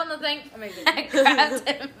just step on the thing. Amazing. Craft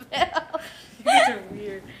and build. These are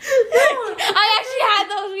weird. I actually had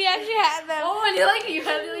those. We actually had them. Oh, and you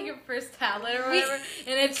had like your first tablet or whatever,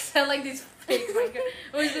 and it said like these fake Minecraft,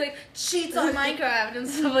 it was like cheats on Minecraft and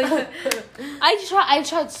stuff like that. I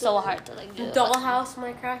tried so hard to like do it. Dollhouse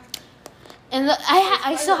Minecraft. And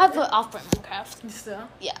I still have the off-brand Minecraft. Still,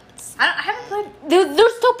 Yeah. I haven't played.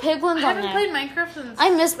 There's still piglins I on haven't there. played Minecraft since. I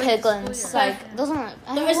miss like, the school piglins. year. Like those aren't.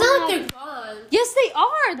 I don't It's not know. like they're gone. Yes, they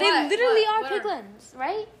are. They What? literally What? are What are- piglins,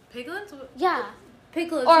 right? Piglins. Yeah.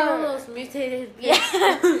 Piglins. Or- You know those mutated. Yeah.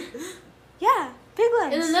 yeah.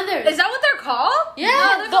 Piglins. In another. Is that what they're called? Yeah,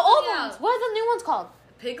 No, they're the old something ones. else. What are the new ones called?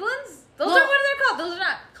 Piglins? Those No. are what they're called. Those are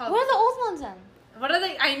not called. What are the old ones then? What are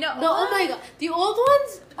they? I know. No, oh my god. The old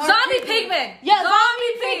ones are Zombie piglins. pigmen. Yeah, zombie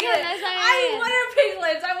zombie pigmen. pigmen, that's what I mean. What are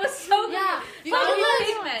piglins? I was so Yeah, the Zombie old ones.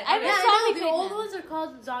 pigmen. I Yeah, miss I zombie know. The old pigmen. ones are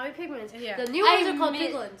called zombie pigments. Yeah. The new ones I are called mi-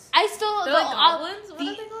 piglins. I still They're the like goblins. What are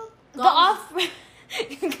they called? the off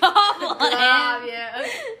goblin. Yeah.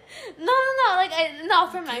 Okay. No. Like in the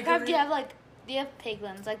off-brand Minecraft, you have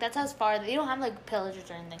piglins. Like that's as far. You don't have like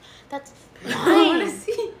pillagers or anything. That's mine.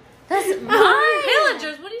 That's mine.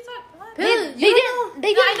 Pillagers. What are you talking? What? They You didn't.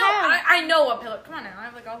 They No, didn't have. I know what pillar. Come on now. I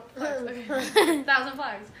have like all flags. Okay. 1,000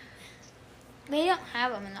 flags. They don't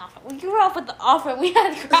have them in the offer. We grew up with the offer. We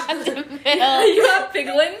had craft and build. You have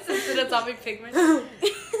piglins instead of zombie pigmen.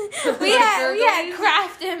 we had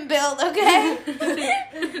craft and build. Okay.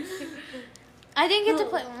 I didn't get to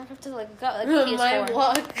play Minecraft till like My PS4.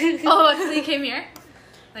 block. Oh, so you came here?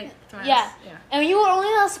 Like to my Yeah. house? Yeah. And you were only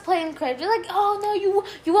allowed to play in creative. You're like, oh no,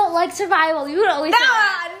 you won't like survival. You would always. No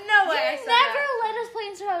way. I You said never that. let us play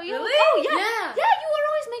in survival. You Really? Oh yeah. Yeah. Yeah, you would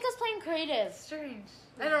always make us play in creative. Strange.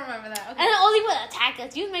 I don't remember that. Okay. And then Oli would attack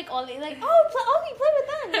us. You'd make Oli like, Oli, play with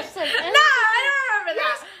them. It's like, No, I don't remember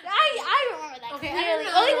that. I remember that Okay, I clearly.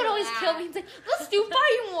 remember Oli would always that. kill me. He's like, let's do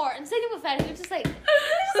fighting war. And same with Fatty. He was just like,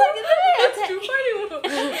 Let's do fighting war. but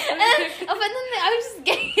then I would just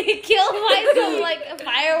get killed by some like a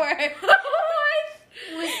firework.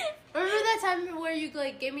 Wait, remember that time where you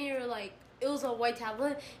like gave me your like it was a white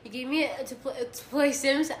tablet. You gave me it to play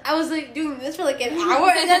Sims. I was like doing this for like an hour,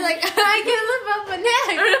 and then like I can't lift up my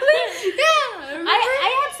neck. Really? Yeah. Remember?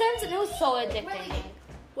 I had Sims and it was so addicting.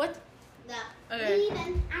 What? Okay.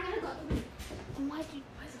 Why did you?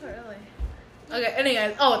 Why is Gorilla? Okay,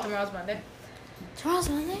 anyways. Oh, tomorrow's Monday. Tomorrow's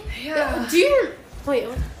Monday. Yeah. Do you wait?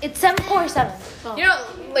 It's 7:47. You know,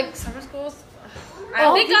 like summer schools.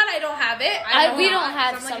 Oh, Thank God I don't have it. We don't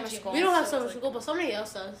have I'm like summer a school. We don't have summer school, but somebody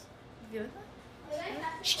else does.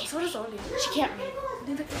 She So does Oli. can't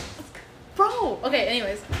read. Bro. Okay.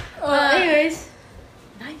 Anyways. Anyways,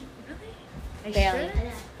 Really? Are you Barely. sure?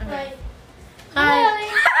 Okay. hi. Hi.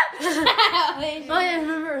 Oh yeah, I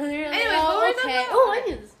remember earlier. Like, Anyways, what were we talking okay. about? Oh,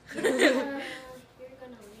 onions.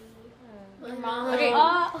 Mom. Okay.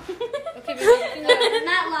 Oh. Okay. Baby, you can go.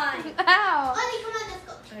 Not lying. Ow. Honey, come on, let's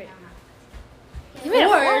go. Okay. You made a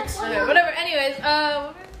Fort. fort. Okay. Whatever. Anyways.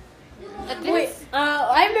 Wait,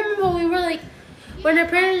 I remember when we were like, when our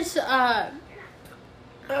parents,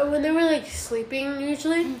 when they were like sleeping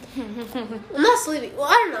usually. Well, not sleeping. Well,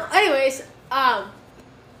 I don't know. Anyways,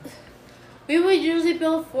 we would usually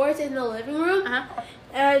build forts in the living room,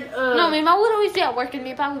 and No, my mom would always be at work and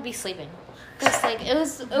my papa would be sleeping. Cause like it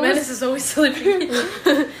was. Menace is always sleeping.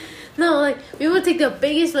 no, like we would take the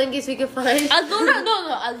biggest blankets we could find.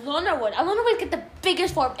 Alona would. Alona would get the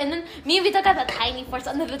biggest fort, and then me and Vita got the tiny forts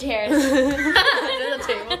under the chairs. Under the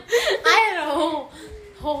table. I had a whole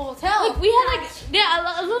hotel. Like we had like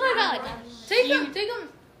Alona got like. Take them. Take them.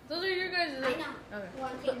 Those are your guys'. Okay. Oh,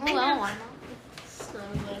 I don't want them.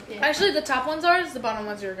 Actually, the top one's ours. The bottom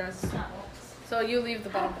one's your guys'. So you leave the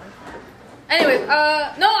bottom one. Anyways,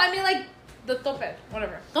 no, I mean like the tope,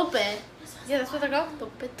 whatever. Tope. Yeah, that's what they're called.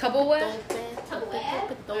 Tope. Tupperware?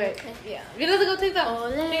 Okay. Yeah. You have to go take that.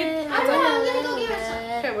 gonna go get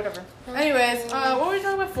her Okay, whatever. Anyways, what were we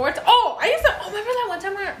talking about? Forts? Oh, remember that one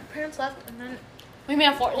time our parents left and then. We made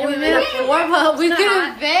a fort. We made a fort, but we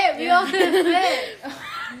couldn't fit. We all couldn't fit.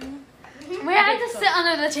 We had to sit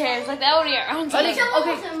under the chairs. Like that would be our own Okay. time.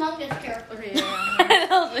 Okay. Among Us character. Okay, yeah.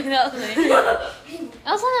 That was me.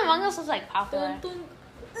 That was when Among Us was like popular.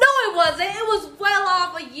 No, it wasn't. It was well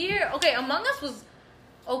off a year. Okay, Among Us was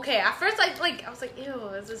okay. At first, I was like, ew,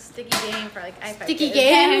 it's a sticky game for like iPad. Sticky kids.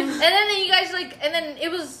 game. And then you guys and then it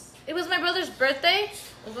was my brother's birthday.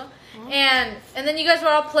 And then you guys were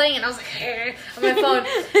all playing, and I was like on my phone.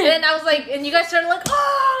 And then I was like, and you guys started like,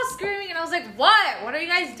 oh, screaming, and I was like, what? What are you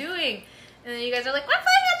guys doing? And then you guys are like, we're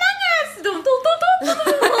playing Among Us. Dum, dum, dum, dum,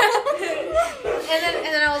 dum.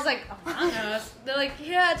 and then I was like, Among Us. They're like,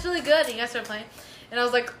 yeah, it's really good. And you guys started playing, and I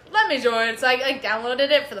was like, let me join. So I downloaded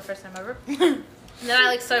it for the first time ever. And then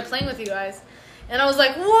I started playing with you guys. And I was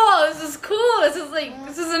like, whoa, this is cool. This is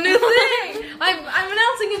a new thing. I'm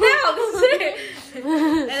announcing it now. This is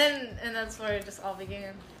it. And that's where it just all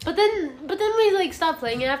began. But then we like stopped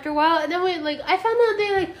playing it after a while, and then I found out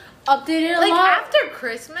they like updated a Like lot. after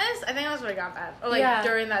Christmas, I think that's when it got bad. Or like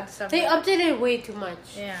during that December. They updated way too much.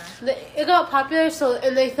 Yeah. It got popular,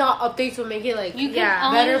 and they thought updates would make it like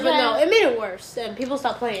better, but no, it made it worse, and people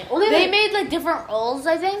stopped playing it. They made like different roles,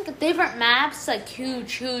 I think, different maps, like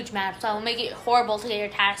huge maps that will make it horrible to get your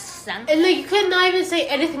tasks done. And like you could not even say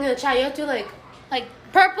anything in the chat. You have to like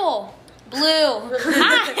purple, blue,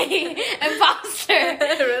 hi, imposter.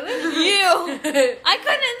 Really? You. I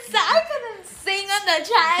couldn't sing on the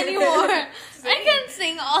chat anymore. I couldn't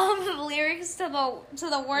sing all of the lyrics to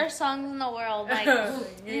the worst songs in the world, like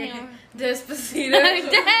you know. Despacito.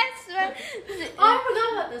 Oh, I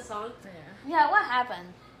forgot about this song. Yeah, what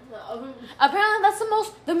happened? Apparently,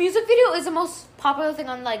 the music video is the most popular thing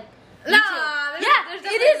on like. Nah, YouTube. there's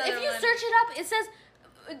It is. another If you one. search it up, it says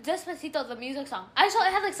Despacito, the music song. I saw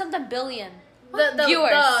it had like something billion the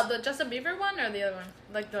viewers. The Justin Bieber one or the other one,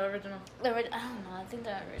 like the original. I don't know. I think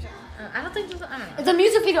the original. I don't think I don't know. It's a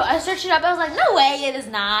music video. I searched it up. I was like, no way, it is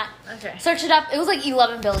not. Okay. Search it up. It was like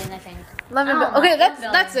 11 billion, I think. 11 Oh, Okay,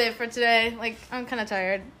 billion. that's it for today. Like I'm kind of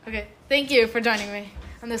tired. Okay, thank you for joining me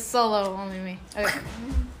on this solo only me. Okay,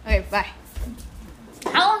 okay, bye.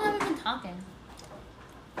 How long have we been talking?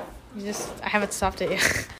 I haven't stopped it yet.